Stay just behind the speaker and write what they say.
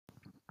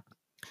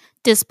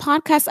This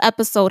podcast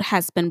episode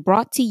has been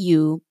brought to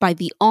you by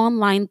the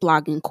online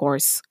blogging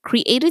course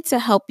created to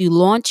help you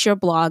launch your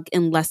blog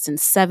in less than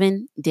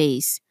 7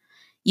 days.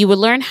 You will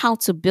learn how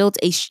to build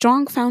a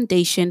strong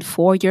foundation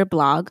for your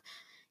blog,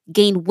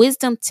 gain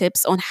wisdom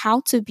tips on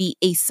how to be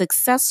a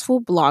successful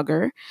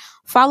blogger,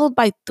 followed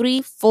by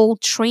 3 full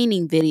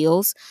training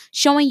videos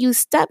showing you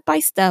step by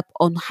step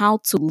on how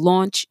to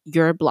launch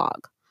your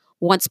blog.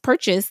 Once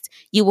purchased,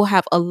 you will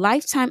have a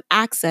lifetime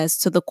access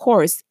to the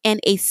course and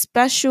a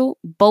special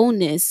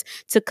bonus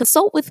to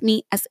consult with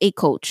me as a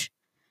coach.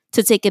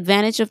 To take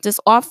advantage of this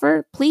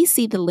offer, please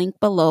see the link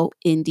below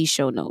in the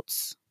show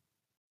notes.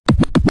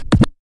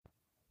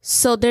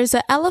 So there's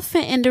an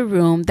elephant in the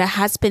room that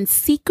has been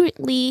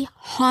secretly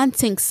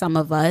haunting some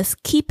of us,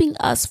 keeping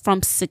us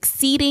from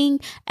succeeding,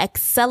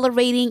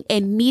 accelerating,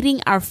 and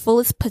meeting our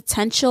fullest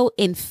potential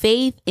in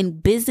faith, in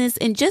business,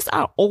 and just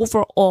our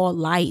overall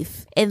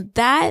life. And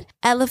that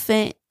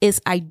elephant is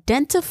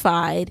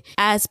identified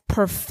as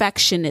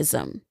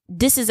perfectionism.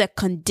 This is a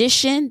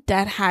condition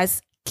that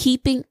has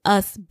keeping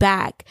us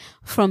back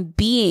from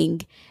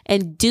being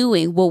and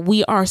doing what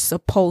we are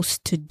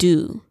supposed to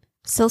do.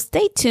 So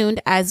stay tuned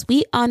as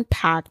we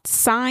unpack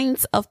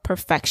signs of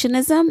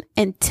perfectionism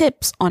and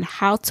tips on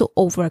how to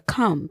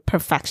overcome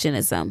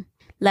perfectionism.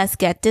 Let's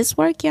get this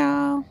work,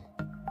 y'all.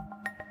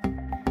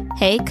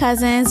 Hey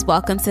cousins,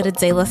 welcome to the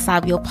De La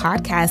Sabio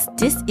podcast.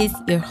 This is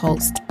your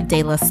host,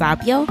 De La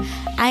Sabio.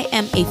 I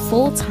am a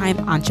full-time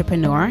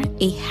entrepreneur,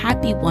 a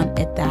happy one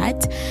at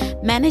that,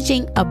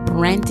 managing a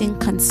branding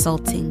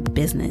consulting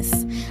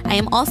business. I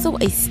am also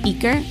a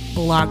speaker,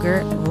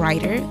 blogger,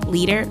 writer,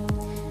 leader.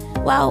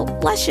 Well,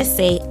 let's just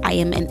say I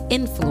am an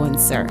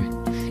influencer.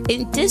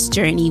 In this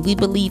journey, we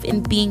believe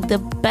in being the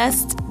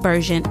best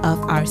version of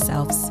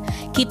ourselves,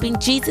 keeping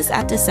Jesus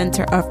at the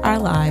center of our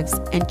lives,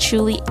 and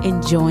truly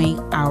enjoying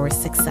our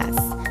success.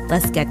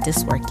 Let's get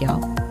this work,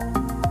 y'all.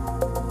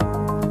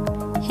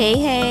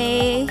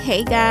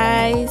 Hey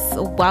guys.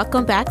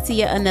 Welcome back to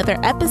yet another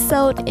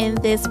episode in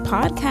this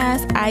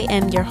podcast. I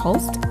am your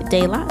host,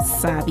 De La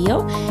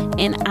Sabio,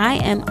 and I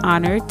am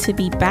honored to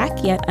be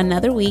back yet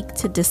another week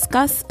to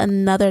discuss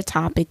another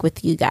topic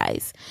with you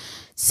guys.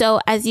 So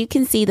as you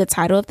can see, the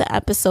title of the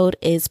episode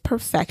is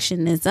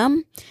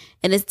perfectionism,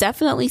 and it's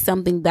definitely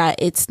something that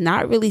it's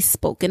not really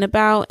spoken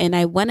about. And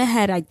I went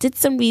ahead, I did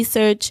some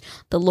research.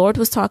 The Lord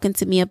was talking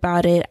to me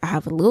about it. I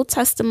have a little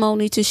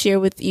testimony to share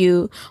with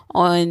you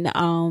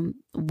on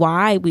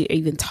why we're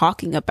even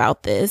talking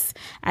about this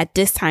at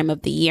this time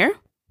of the year.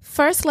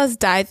 First, let's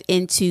dive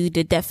into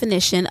the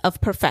definition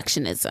of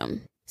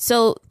perfectionism.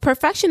 So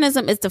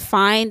perfectionism is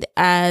defined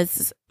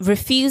as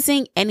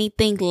refusing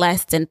anything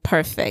less than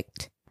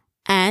perfect.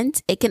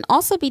 And it can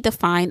also be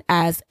defined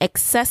as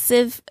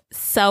excessive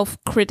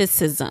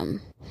self-criticism.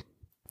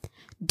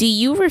 Do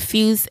you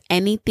refuse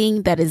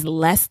anything that is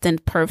less than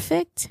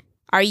perfect?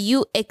 Are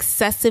you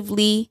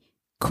excessively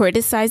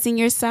criticizing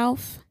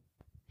yourself?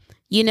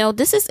 You know,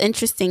 this is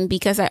interesting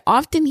because I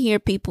often hear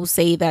people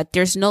say that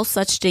there's no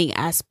such thing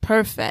as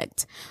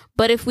perfect.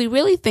 But if we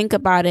really think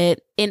about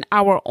it, in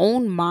our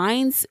own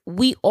minds,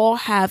 we all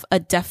have a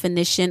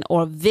definition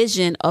or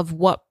vision of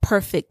what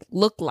perfect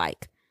look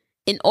like.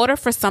 In order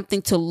for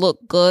something to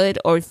look good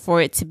or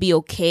for it to be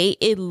okay,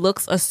 it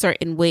looks a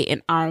certain way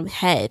in our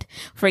head.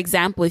 For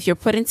example, if you're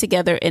putting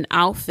together an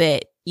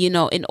outfit, you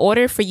know, in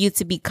order for you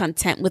to be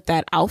content with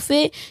that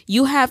outfit,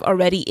 you have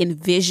already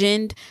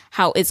envisioned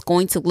how it's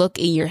going to look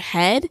in your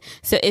head.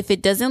 So if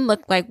it doesn't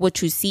look like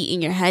what you see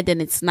in your head, then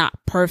it's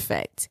not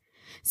perfect.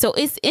 So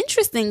it's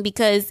interesting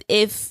because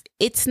if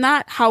it's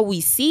not how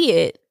we see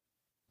it,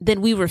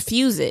 then we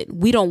refuse it.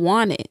 We don't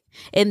want it.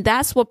 And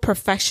that's what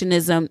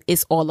perfectionism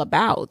is all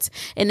about.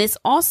 And it's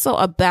also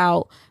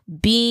about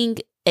being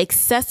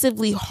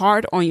excessively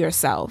hard on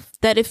yourself.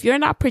 That if you're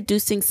not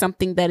producing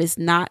something that is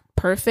not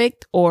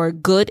perfect or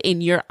good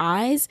in your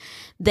eyes,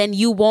 then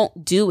you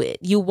won't do it.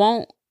 You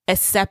won't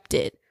accept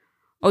it,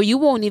 or you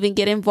won't even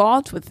get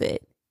involved with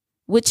it,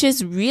 which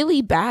is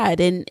really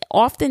bad. And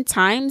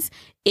oftentimes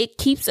it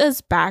keeps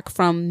us back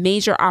from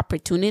major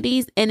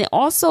opportunities, and it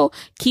also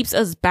keeps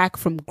us back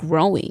from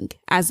growing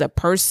as a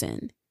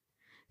person.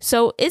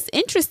 So it's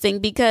interesting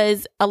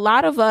because a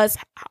lot of us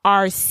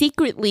are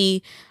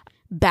secretly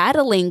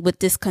battling with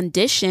this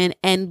condition,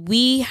 and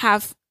we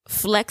have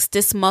flexed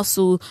this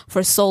muscle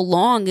for so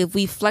long, if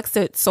we flex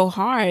it so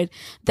hard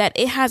that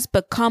it has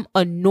become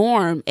a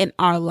norm in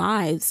our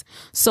lives.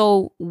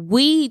 So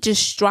we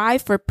just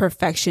strive for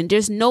perfection.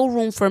 There's no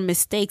room for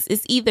mistakes.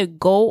 It's either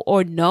go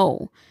or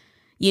no,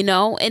 you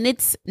know, and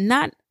it's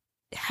not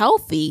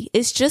healthy.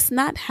 It's just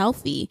not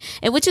healthy.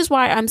 And which is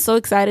why I'm so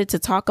excited to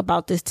talk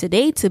about this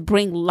today, to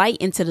bring light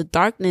into the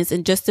darkness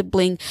and just to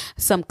bring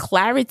some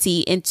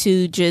clarity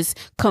into just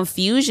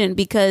confusion,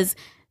 because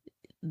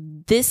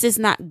this is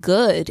not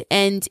good.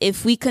 And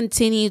if we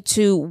continue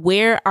to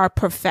wear our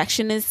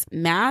perfectionist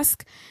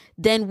mask,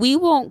 then we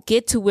won't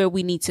get to where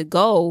we need to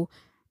go,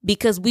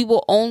 because we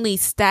will only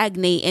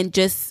stagnate and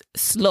just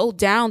slow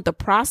down the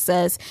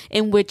process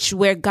in which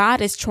where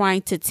God is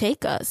trying to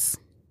take us.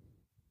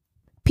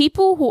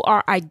 People who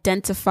are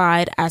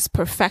identified as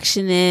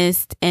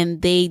perfectionists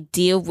and they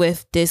deal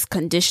with this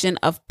condition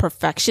of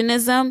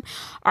perfectionism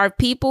are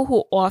people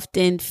who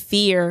often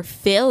fear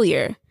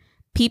failure,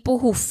 people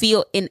who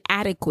feel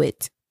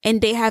inadequate,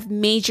 and they have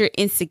major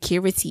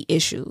insecurity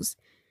issues.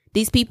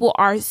 These people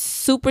are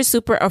super,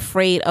 super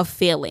afraid of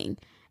failing.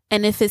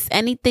 And if it's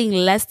anything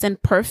less than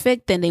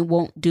perfect, then they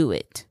won't do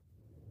it.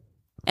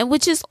 And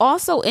which is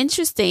also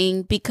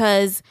interesting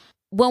because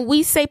when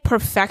we say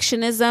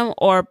perfectionism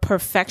or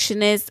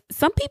perfectionist,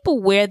 some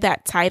people wear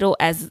that title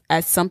as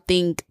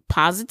something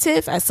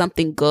positive, as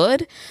something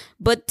good,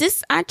 but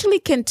this actually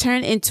can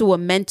turn into a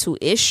mental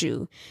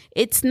issue.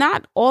 It's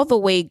not all the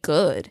way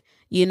good.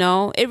 You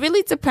know, it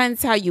really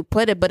depends how you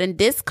put it. But in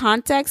this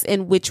context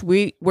in which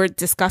we're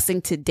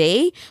discussing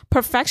today,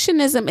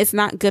 perfectionism is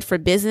not good for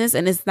business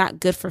and it's not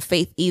good for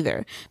faith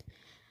either.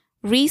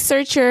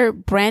 Researcher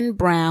Brené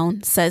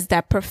Brown says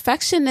that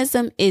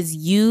perfectionism is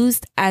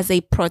used as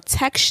a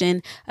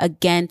protection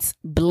against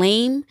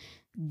blame,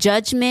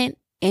 judgment,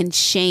 and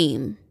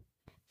shame.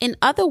 In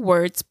other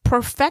words,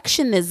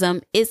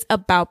 perfectionism is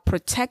about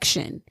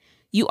protection.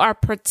 You are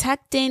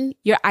protecting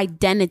your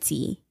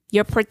identity.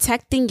 You're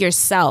protecting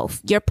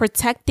yourself. You're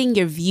protecting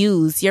your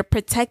views. You're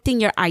protecting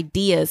your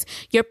ideas.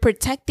 You're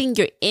protecting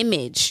your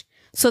image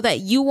so that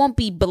you won't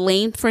be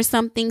blamed for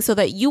something, so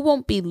that you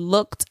won't be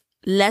looked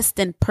less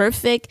than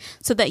perfect,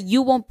 so that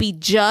you won't be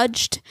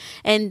judged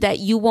and that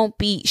you won't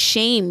be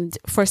shamed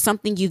for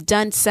something you've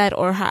done, said,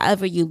 or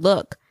however you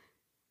look.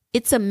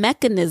 It's a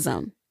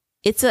mechanism.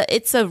 It's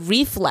a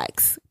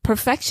reflex.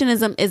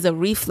 Perfectionism is a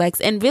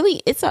reflex, and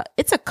really it's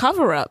a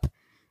cover up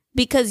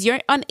because you're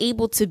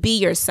unable to be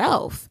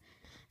yourself.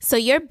 So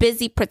you're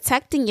busy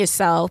protecting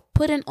yourself,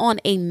 putting on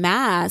a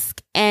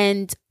mask,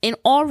 and in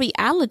all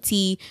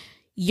reality,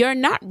 you're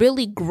not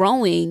really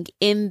growing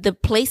in the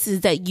places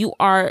that you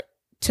are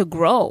to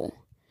grow.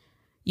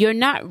 You're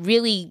not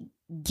really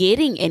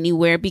getting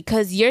anywhere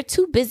because you're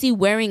too busy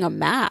wearing a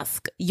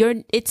mask.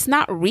 It's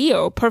not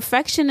real.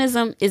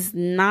 Perfectionism is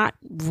not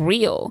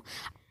real.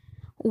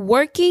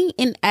 Working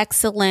in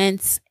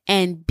excellence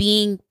and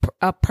being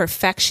a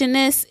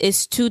perfectionist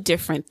is two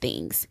different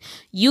things.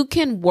 You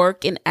can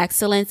work in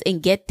excellence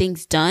and get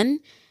things done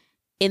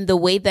in the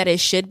way that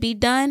it should be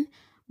done.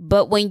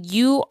 But when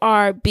you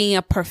are being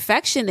a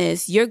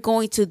perfectionist, you're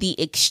going to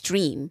the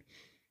extreme.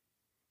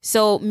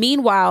 So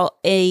meanwhile,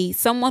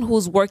 someone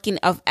who's working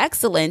of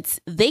excellence,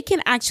 they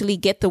can actually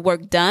get the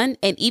work done.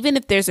 And even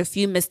if there's a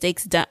few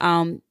mistakes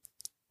along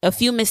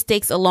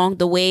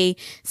the way,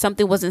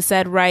 something wasn't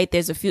said right,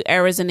 there's a few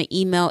errors in the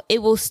email,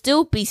 it will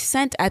still be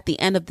sent at the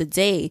end of the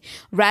day,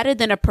 rather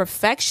than a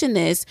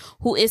perfectionist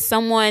who is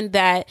someone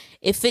that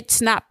if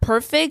it's not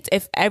perfect,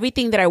 if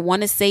everything that I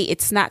want to say,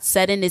 it's not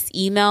said in this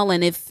email,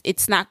 and if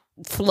it's not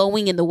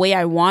flowing in the way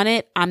I want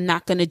it, I'm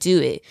not going to do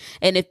it.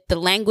 And if the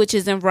language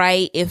isn't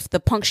right, if the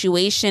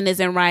punctuation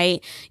isn't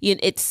right,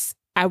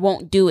 I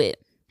won't do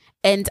it.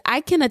 And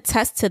I can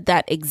attest to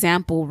that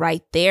example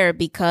right there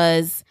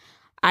because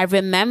I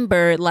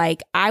remember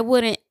I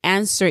wouldn't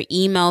answer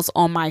emails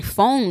on my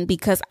phone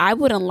because I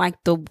wouldn't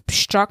like the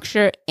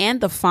structure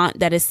and the font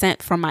that is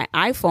sent from my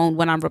iPhone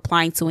when I'm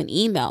replying to an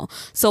email.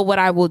 So what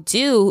I will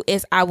do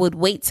is I would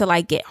wait till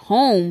I get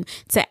home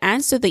to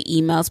answer the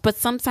emails, but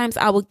sometimes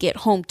I would get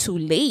home too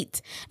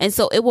late. And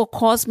so it will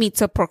cause me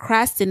to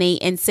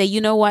procrastinate and say,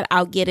 you know what,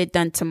 I'll get it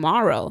done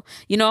tomorrow.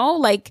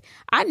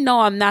 I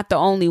know I'm not the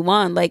only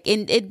one.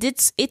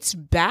 It's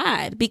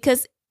bad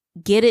because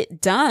get it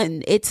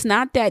done. It's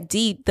not that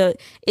deep.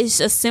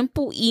 It's a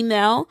simple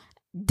email.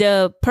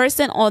 The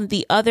person on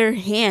the other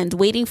hand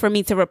waiting for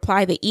me to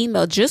reply the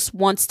email just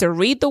wants to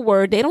read the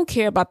word. They don't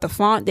care about the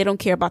font. They don't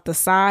care about the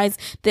size.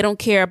 They don't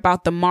care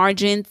about the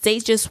margins. They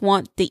just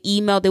want the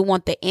email. They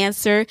want the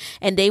answer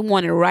and they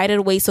want it right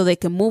away so they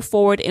can move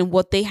forward in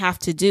what they have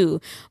to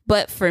do.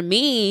 But for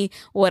me,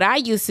 what I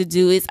used to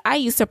do is I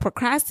used to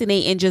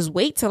procrastinate and just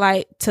wait till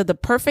the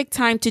perfect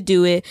time to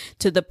do it,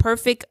 to the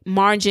perfect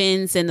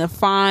margins and the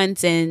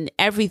fonts and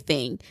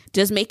everything,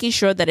 just making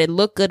sure that it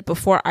looked good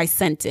before I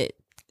sent it.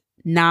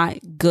 Not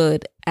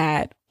good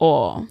at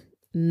all.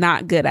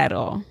 Not good at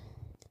all.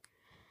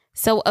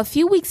 So a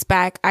few weeks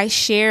back, I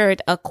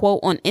shared a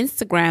quote on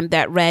Instagram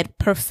that read,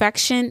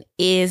 "Perfection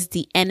is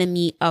the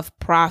enemy of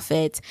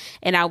profit."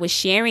 And I was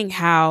sharing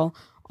how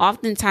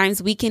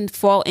oftentimes we can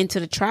fall into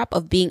the trap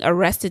of being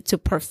arrested to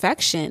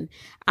perfection.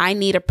 I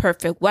need a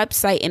perfect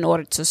website in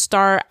order to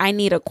start. I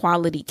need a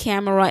quality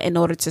camera in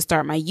order to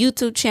start my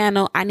YouTube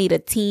channel. I need a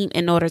team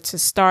in order to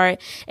start.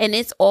 And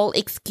it's all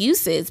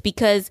excuses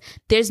because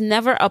there's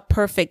never a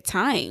perfect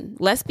time.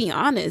 Let's be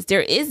honest, there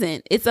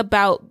isn't. It's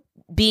about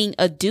being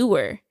a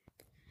doer.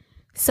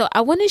 So I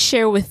want to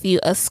share with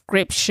you a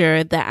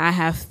scripture that I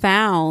have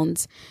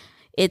found.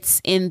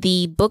 It's in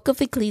the book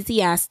of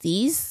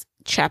Ecclesiastes,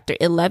 chapter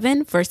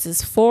 11,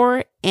 verses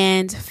 4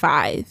 and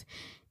 5.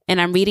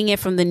 And I'm reading it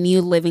from the New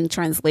Living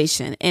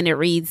Translation. And it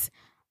reads,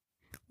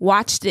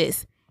 watch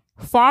this.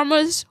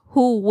 "Farmers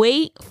who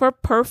wait for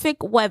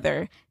perfect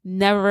weather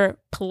never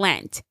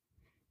plant.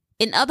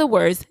 In other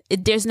words,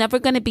 there's never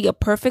going to be a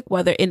perfect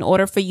weather in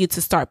order for you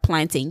to start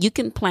planting. You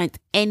can plant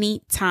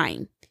any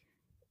time.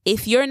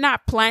 If you're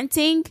not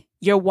planting,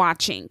 you're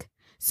watching.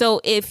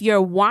 So if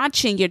you're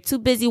watching, you're too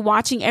busy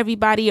watching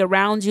everybody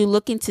around you,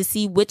 looking to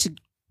see which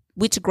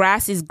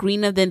grass is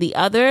greener than the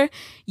other,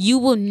 you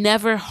will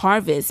never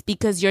harvest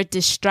because you're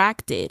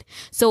distracted.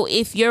 So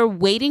if you're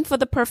waiting for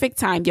the perfect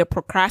time, you're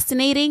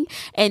procrastinating.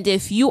 And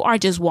if you are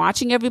just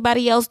watching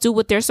everybody else do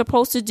what they're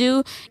supposed to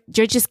do,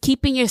 you're just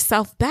keeping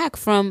yourself back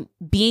from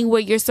being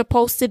where you're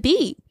supposed to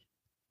be.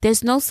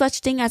 There's no such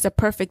thing as a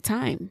perfect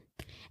time.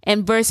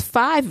 And verse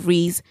 5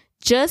 reads,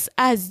 just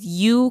as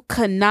you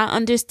cannot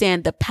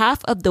understand the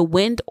path of the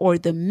wind or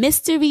the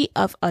mystery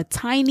of a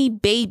tiny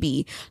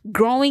baby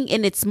growing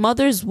in its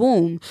mother's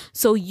womb,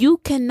 so you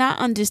cannot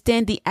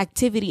understand the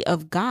activity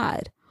of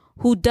God,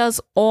 who does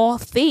all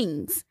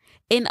things.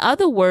 In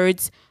other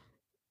words,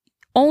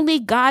 only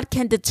God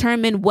can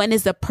determine when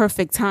is the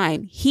perfect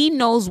time. He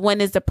knows when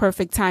is the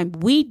perfect time.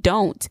 We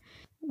don't.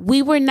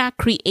 We were not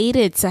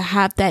created to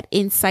have that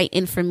insight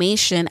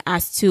information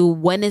as to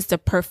when is the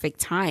perfect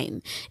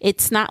time.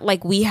 It's not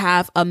like we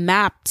have a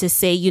map to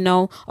say,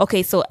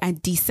 okay, so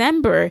at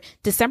December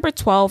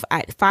 12th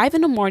at 5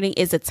 a.m.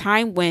 is a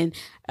time when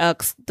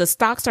the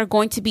stocks are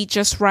going to be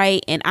just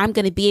right. And I'm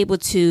going to be able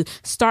to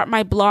start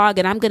my blog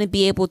and I'm going to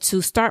be able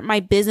to start my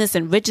business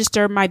and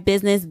register my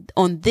business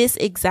on this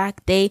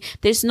exact day.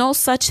 There's no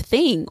such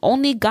thing.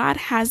 Only God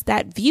has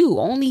that view.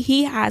 Only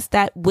He has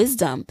that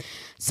wisdom.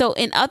 So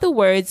in other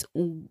words,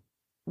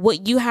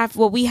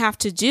 what we have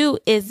to do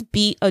is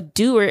be a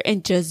doer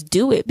and just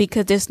do it,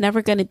 because there's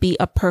never going to be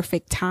a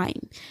perfect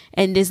time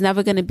and there's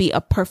never going to be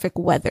a perfect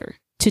weather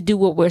to do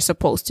what we're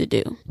supposed to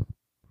do.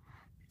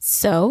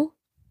 So,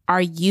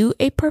 are you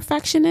a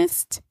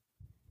perfectionist?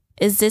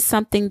 Is this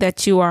something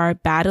that you are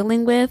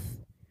battling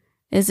with?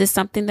 Is this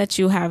something that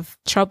you have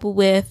trouble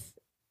with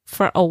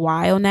for a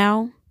while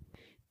now?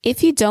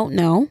 If you don't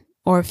know,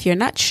 or if you're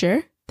not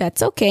sure,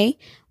 that's okay.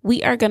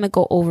 We are going to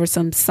go over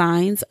some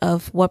signs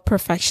of what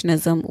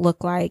perfectionism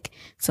look like,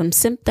 some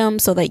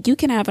symptoms, so that you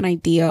can have an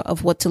idea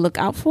of what to look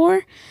out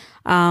for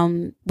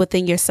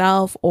within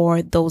yourself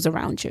or those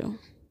around you.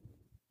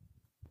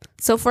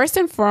 So first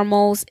and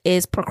foremost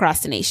is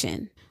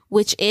procrastination,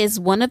 which is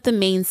one of the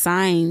main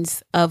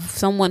signs of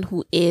someone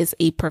who is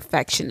a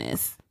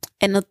perfectionist.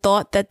 And the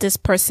thought that this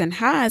person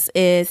has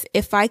is,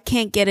 if I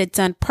can't get it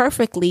done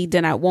perfectly,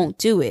 then I won't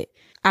do it.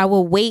 I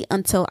will wait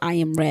until I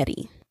am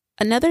ready.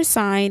 Another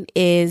sign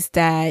is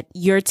that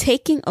you're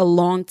taking a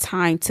long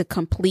time to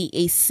complete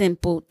a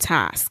simple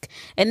task.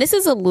 And this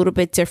is a little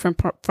bit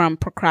different from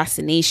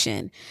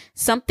procrastination.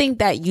 Something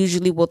that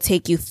usually will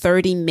take you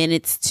 30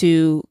 minutes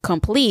to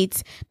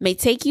complete may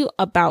take you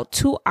about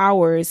 2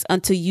 hours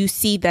until you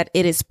see that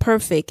it is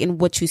perfect in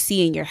what you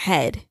see in your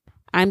head.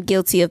 I'm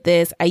guilty of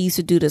this. I used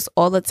to do this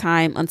all the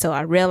time until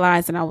I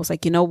realized, and I was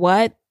like, you know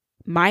what?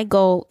 My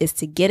goal is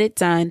to get it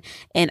done.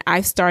 And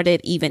I've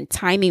started even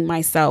timing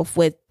myself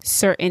with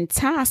certain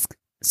tasks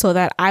so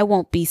that I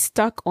won't be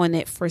stuck on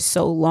it for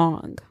so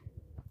long.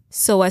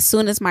 So as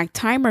soon as my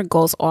timer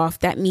goes off,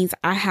 that means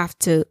I have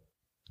to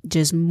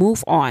just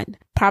move on,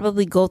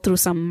 probably go through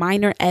some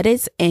minor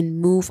edits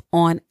and move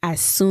on as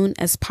soon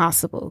as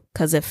possible.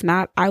 Because if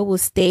not, I will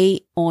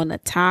stay on a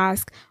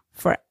task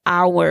for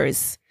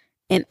hours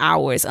and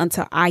hours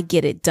until I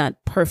get it done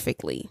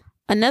perfectly.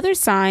 Another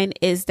sign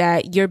is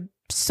that you're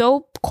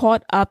so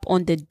caught up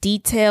on the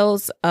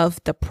details of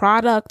the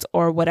product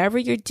or whatever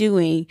you're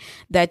doing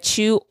that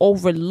you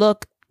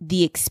overlook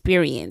the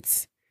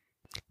experience.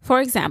 For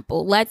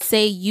example, let's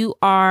say you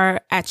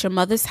are at your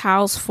mother's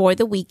house for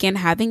the weekend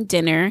having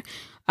dinner.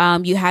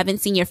 You haven't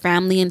seen your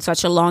family in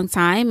such a long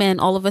time,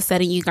 and all of a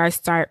sudden you guys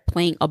start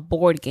playing a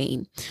board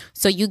game.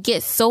 So you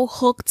get so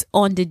hooked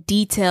on the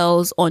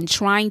details, on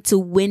trying to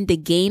win the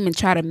game and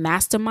try to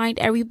mastermind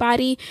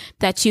everybody,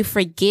 that you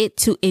forget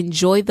to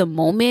enjoy the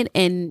moment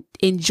and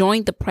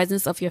enjoying the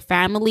presence of your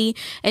family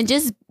and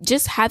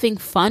just having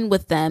fun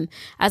with them,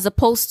 as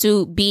opposed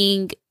to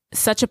being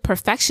such a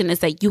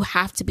perfectionist that you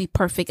have to be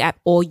perfect at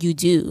all you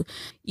do.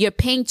 You're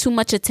paying too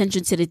much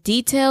attention to the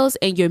details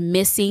and you're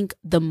missing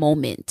the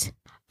moment.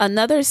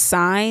 Another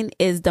sign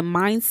is the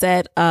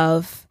mindset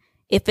of,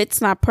 if it's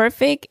not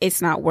perfect,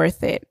 it's not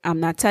worth it. I'm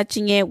not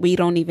touching it. We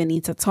don't even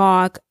need to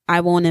talk.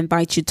 I won't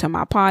invite you to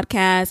my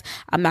podcast.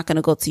 I'm not going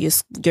to go to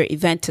your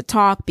event to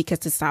talk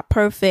because it's not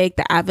perfect.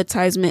 The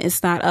advertisement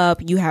is not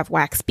up. You have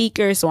whack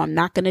speakers, so I'm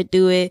not going to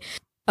do it.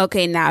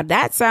 Okay, now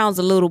that sounds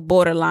a little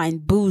borderline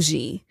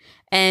bougie.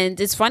 And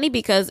it's funny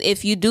because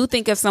if you do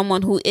think of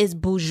someone who is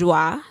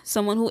bourgeois,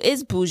 someone who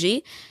is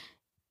bougie,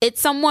 it's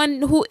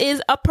someone who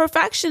is a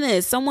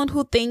perfectionist, someone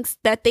who thinks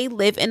that they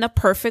live in a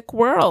perfect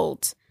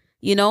world.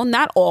 You know,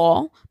 not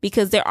all,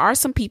 because there are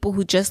some people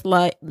who just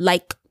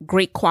like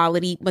great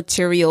quality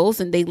materials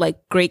and they like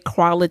great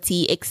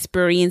quality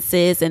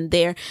experiences, and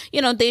they're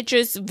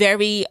just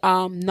very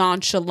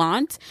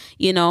nonchalant,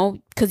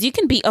 because you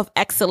can be of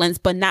excellence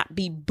but not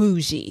be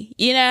bougie,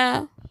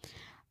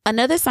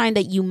 Another sign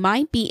that you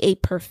might be a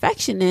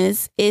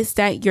perfectionist is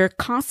that you're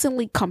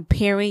constantly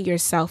comparing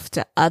yourself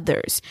to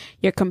others.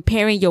 You're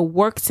comparing your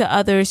work to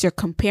others. You're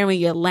comparing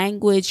your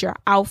language, your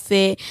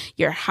outfit,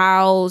 your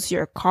house,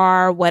 your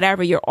car,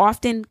 whatever. You're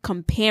often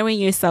comparing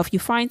yourself. You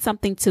find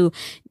something to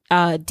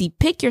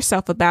depict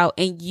yourself about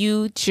and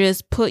you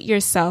just put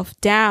yourself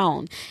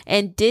down.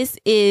 And this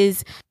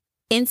is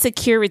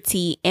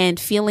insecurity and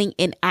feeling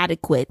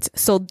inadequate.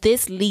 So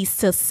this leads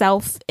to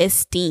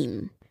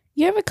self-esteem.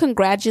 You ever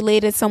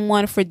congratulated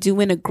someone for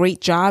doing a great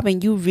job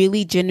and you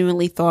really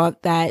genuinely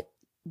thought that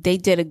they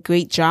did a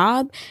great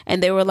job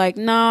and they were like,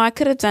 no, I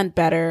could have done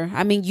better.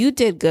 I mean, you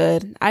did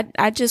good.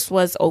 I just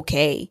was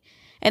okay.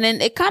 And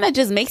then it kind of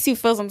just makes you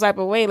feel some type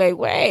of way like,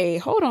 wait,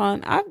 hold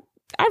on. I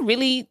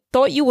really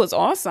thought you was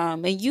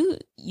awesome and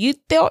you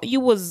thought you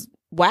was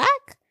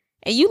whack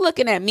and you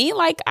looking at me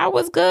like I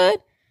was good.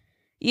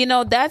 You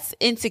know, that's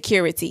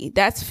insecurity.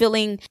 That's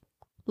feeling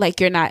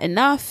like you're not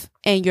enough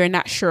and you're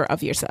not sure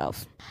of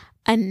yourself.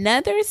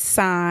 Another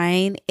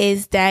sign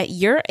is that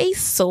you're a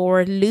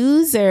sore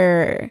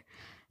loser.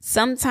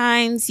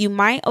 Sometimes you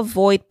might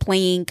avoid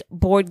playing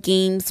board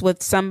games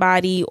with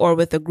somebody or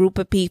with a group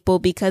of people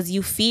because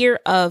you fear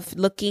of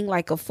looking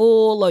like a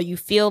fool or you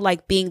feel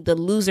like being the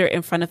loser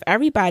in front of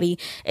everybody.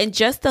 And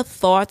just the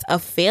thought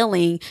of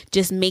failing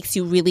just makes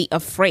you really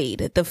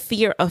afraid, the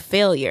fear of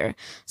failure.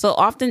 So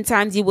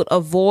oftentimes you would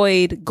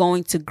avoid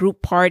going to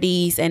group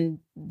parties and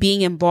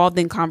being involved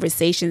in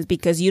conversations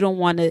because you don't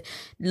want to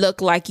look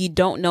like you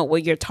don't know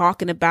what you're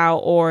talking about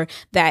or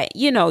that,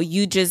 you know,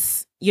 you're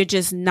just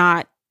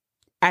not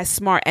as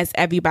smart as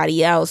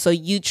everybody else. So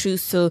you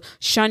choose to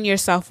shun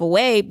yourself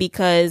away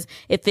because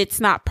if it's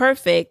not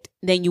perfect,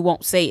 then you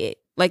won't say it.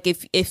 Like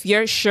if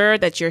you're sure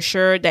that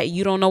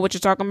you don't know what you're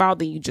talking about,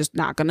 then you're just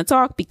not going to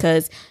talk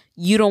because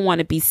you don't want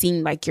to be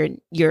seen like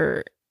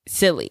you're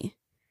silly,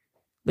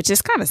 which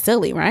is kind of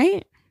silly,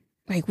 right?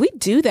 Like we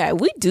do that.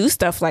 We do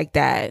stuff like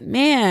that.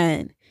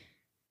 Man,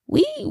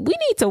 we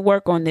need to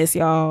work on this,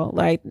 y'all.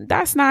 Like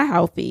that's not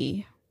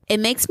healthy.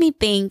 It makes me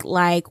think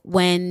like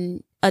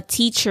when a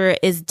teacher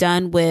is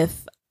done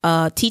with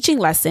a teaching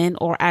lesson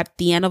or at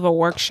the end of a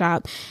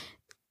workshop,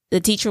 the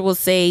teacher will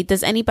say,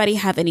 does anybody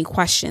have any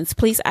questions?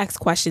 Please ask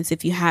questions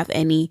if you have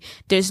any.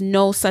 There's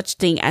no such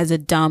thing as a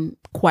dumb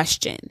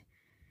question.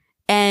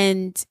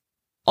 And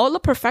all the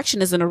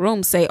perfectionists in the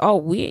room say,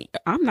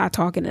 I'm not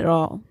talking at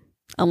all.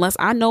 Unless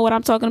I know what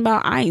I'm talking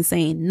about, I ain't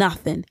saying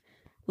nothing.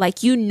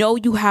 Like, you know,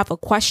 you have a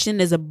question,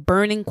 there's a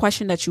burning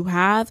question that you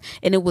have,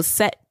 and it will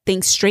set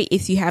things straight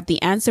if you have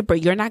the answer,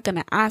 but you're not going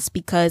to ask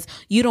because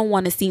you don't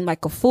want to seem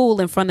like a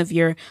fool in front of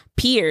your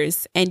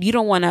peers and you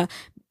don't want to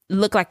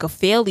look like a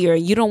failure.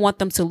 You don't want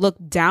them to look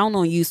down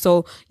on you.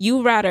 So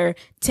you rather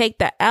take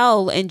the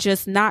L and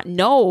just not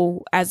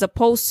know as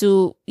opposed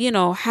to, you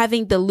know,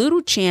 having the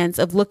little chance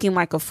of looking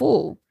like a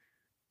fool.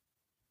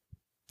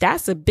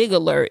 That's a big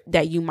alert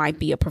that you might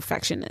be a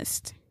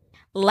perfectionist.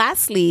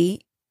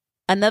 Lastly,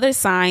 another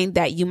sign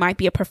that you might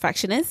be a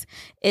perfectionist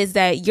is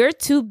that you're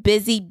too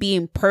busy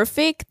being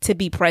perfect to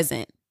be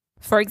present.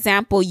 For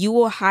example, you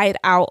will hide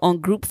out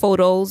on group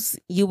photos.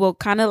 You will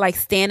kind of like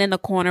stand in a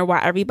corner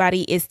while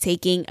everybody is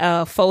taking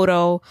a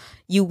photo.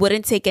 You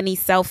wouldn't take any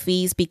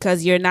selfies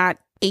because you're not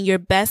in your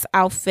best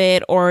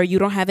outfit or you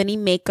don't have any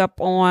makeup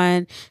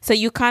on. So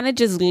you kind of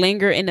just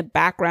linger in the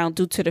background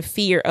due to the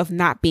fear of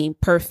not being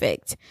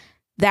perfect.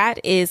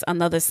 That is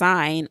another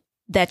sign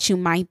that you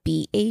might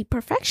be a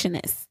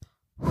perfectionist.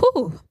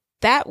 Whew,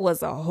 that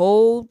was a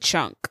whole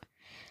chunk.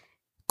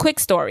 Quick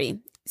story.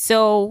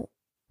 So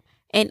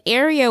an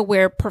area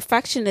where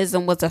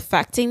perfectionism was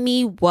affecting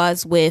me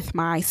was with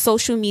my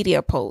social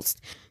media posts.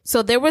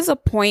 So there was a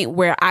point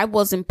where I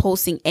wasn't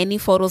posting any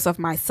photos of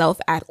myself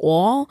at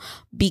all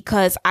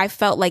because I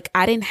felt like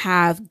I didn't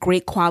have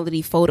great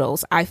quality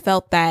photos. I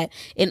felt that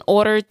in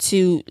order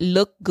to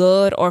look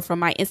good or for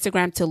my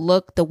Instagram to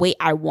look the way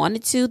I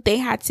wanted to, they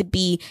had to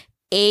be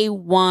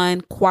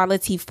A1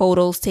 quality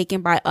photos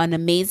taken by an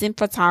amazing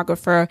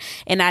photographer.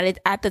 And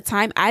at the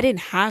time, I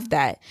didn't have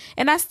that.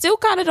 And I still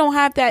kind of don't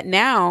have that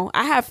now.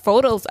 I have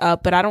photos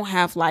up, but I don't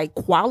have like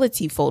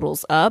quality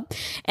photos up.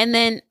 And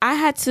then I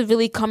had to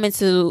really come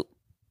into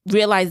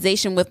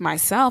realization with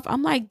myself.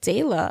 I'm like,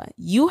 Dayla,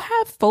 you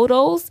have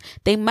photos.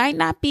 They might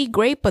not be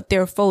great, but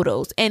they're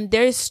photos. And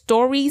there's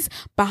stories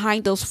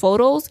behind those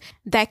photos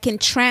that can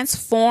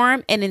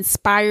transform and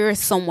inspire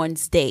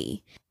someone's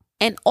day.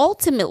 And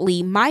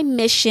ultimately, my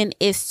mission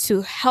is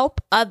to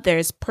help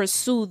others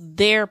pursue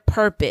their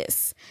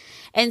purpose.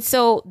 And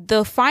so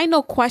the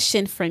final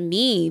question for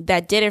me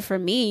that did it for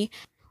me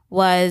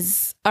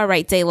was, all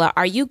right, Dayla,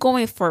 are you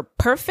going for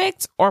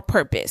perfect or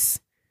purpose?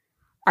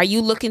 Are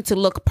you looking to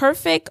look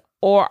perfect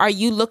or are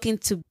you looking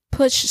to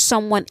push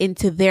someone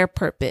into their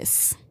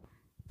purpose?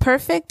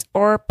 Perfect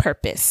or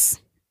purpose?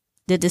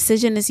 The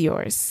decision is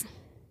yours.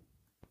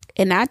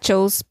 And I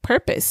chose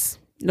purpose.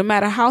 No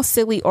matter how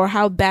silly or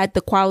how bad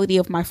the quality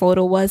of my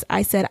photo was,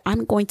 I said,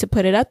 I'm going to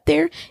put it up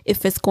there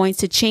if it's going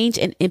to change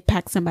and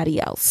impact somebody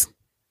else.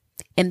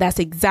 And that's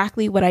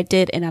exactly what I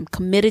did. And I'm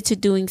committed to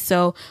doing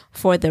so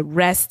for the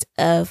rest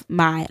of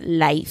my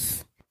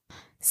life.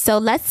 So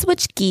let's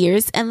switch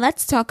gears and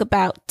let's talk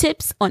about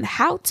tips on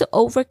how to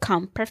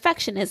overcome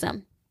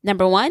perfectionism.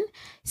 Number 1,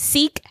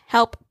 seek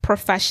help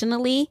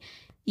professionally.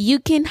 You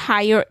can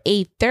hire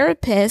a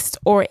therapist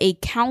or a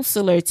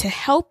counselor to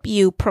help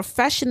you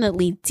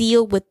professionally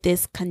deal with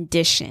this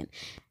condition.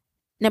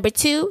 Number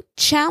 2,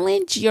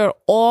 challenge your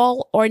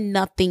all or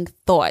nothing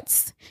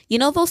thoughts. You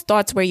know those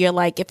thoughts where you're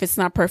like, if it's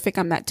not perfect,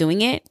 I'm not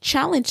doing it?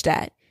 Challenge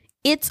that.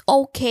 It's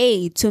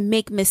okay to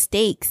make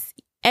mistakes.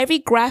 Every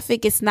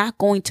graphic is not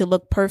going to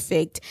look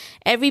perfect.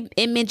 Every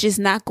image is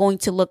not going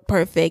to look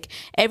perfect.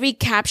 Every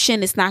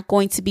caption is not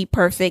going to be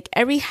perfect.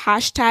 Every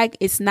hashtag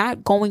is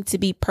not going to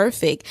be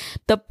perfect.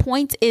 The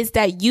point is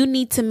that you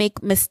need to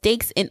make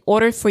mistakes in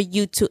order for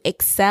you to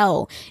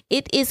excel.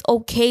 It is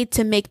okay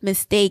to make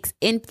mistakes.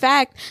 In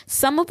fact,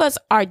 some of us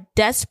are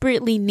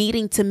desperately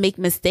needing to make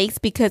mistakes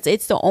because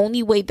it's the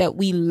only way that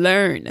we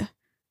learn.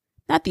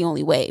 Not the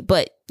only way,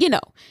 but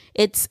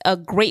it's a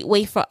great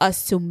way for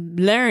us to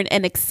learn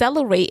and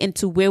accelerate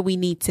into where we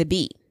need to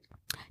be.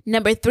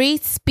 Number 3,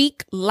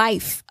 speak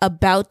life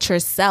about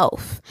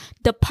yourself.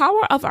 The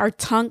power of our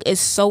tongue is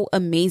so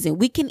amazing.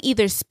 We can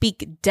either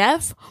speak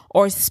death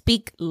or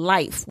speak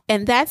life.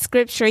 And that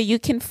scripture, you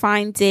can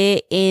find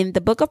it in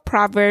the book of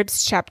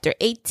Proverbs, chapter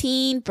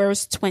 18,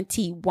 verse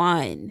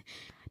 21.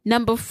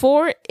 Number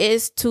 4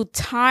 is to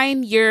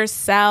time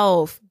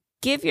yourself.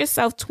 Give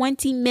yourself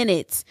 20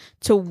 minutes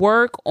to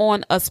work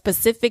on a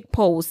specific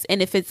post.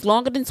 And if it's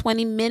longer than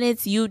 20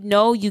 minutes, you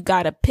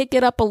got to pick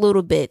it up a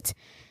little bit.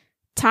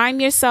 Time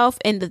yourself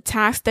in the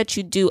task that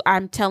you do.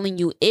 I'm telling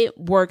you, it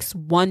works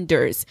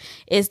wonders.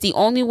 It's the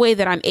only way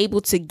that I'm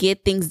able to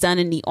get things done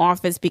in the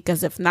office,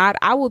 because if not,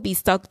 I will be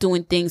stuck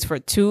doing things for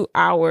 2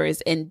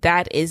 hours, and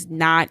that is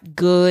not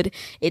good.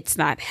 It's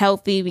not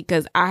healthy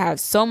because I have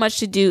so much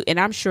to do, and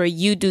I'm sure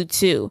you do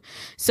too.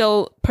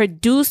 So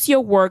produce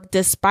your work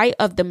despite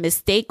of the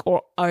mistake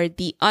or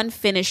the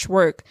unfinished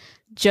work.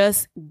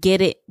 Just get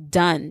it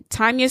done.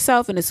 Time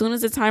yourself, and as soon as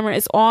the timer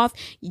is off,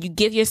 you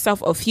give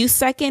yourself a few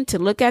seconds to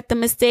look at the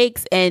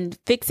mistakes and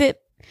fix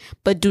it,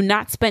 but do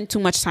not spend too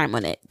much time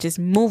on it. Just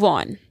move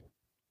on.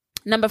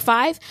 Number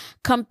 5,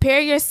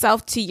 compare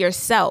yourself to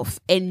yourself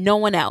and no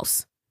one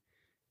else.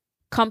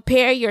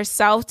 Compare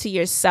yourself to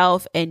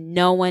yourself and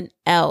no one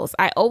else.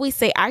 I always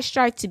say I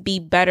strive to be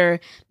better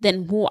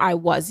than who I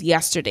was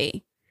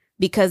yesterday,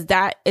 because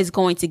that is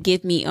going to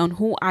give me on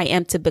who I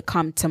am to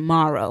become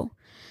tomorrow.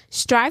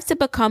 Strive to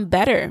become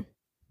better.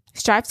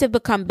 Strive to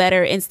become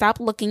better and stop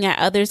looking at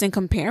others and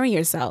comparing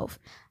yourself.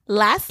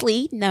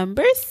 Lastly,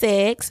 number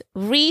 6,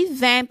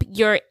 revamp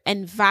your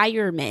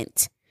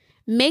environment.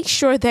 Make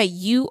sure that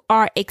you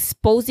are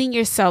exposing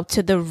yourself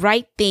to the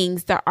right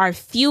things that are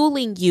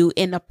fueling you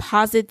in a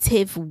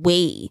positive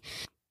way.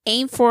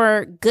 Aim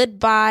for good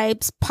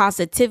vibes,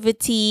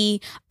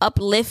 positivity,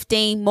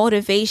 uplifting,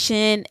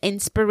 motivation,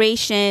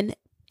 inspiration.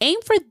 Aim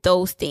for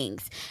those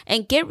things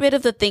and get rid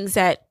of the things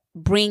that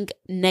bring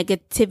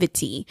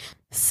negativity,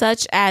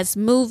 such as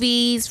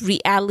movies,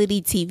 reality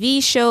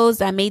TV shows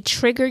that may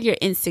trigger your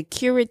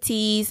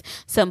insecurities,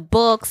 some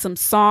books, some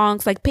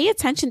songs. Like, pay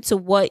attention to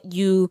what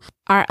you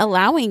are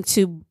allowing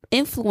to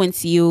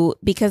influence you,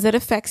 because it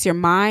affects your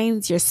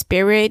mind, your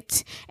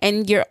spirit,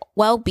 and your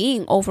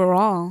well-being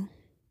overall.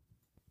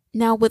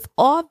 Now, with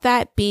all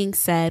that being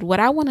said, what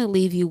I want to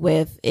leave you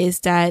with is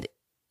that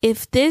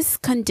if this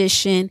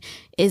condition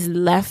is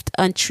left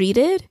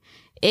untreated,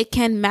 it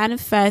can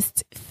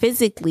manifest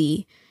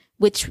physically,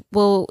 which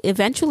will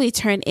eventually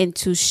turn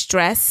into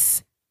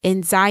stress,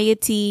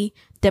 anxiety,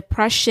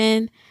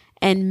 depression,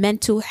 and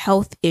mental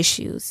health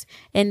issues.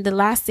 And the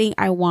last thing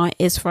I want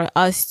is for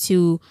us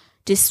to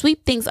just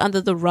sweep things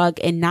under the rug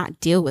and not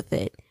deal with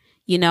it.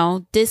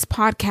 This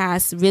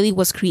podcast really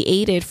was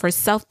created for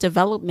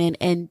self-development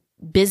and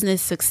business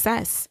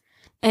success.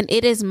 And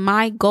it is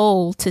my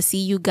goal to see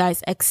you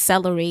guys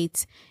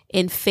accelerate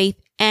in faith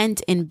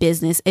and in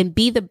business and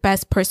be the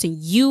best person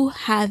you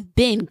have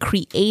been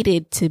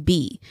created to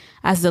be.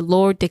 As the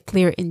Lord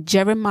declared in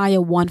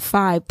Jeremiah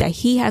 1:5 that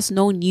he has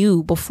known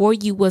you before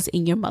you was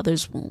in your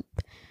mother's womb.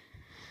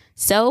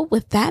 So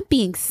with that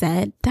being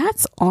said,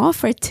 that's all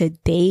for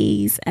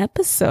today's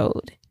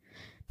episode.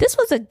 This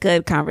was a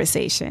good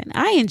conversation.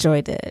 I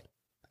enjoyed it.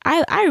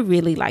 I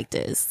really like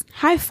this.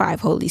 High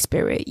five, Holy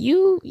Spirit.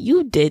 You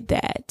did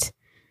that.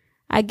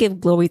 I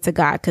give glory to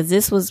God, because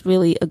this was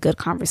really a good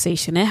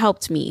conversation. It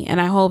helped me,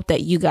 and I hope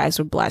that you guys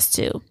were blessed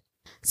too.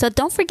 So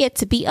don't forget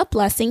to be a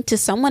blessing to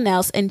someone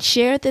else and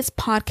share this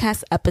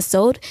podcast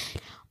episode.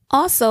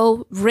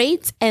 Also,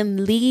 rate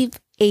and leave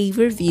a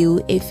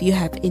review if you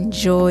have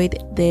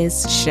enjoyed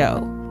this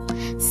show.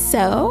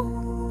 So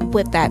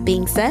with that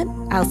being said,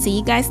 I'll see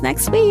you guys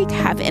next week.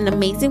 Have an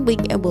amazing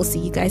week, and we'll see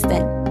you guys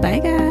then. Bye,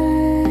 guys.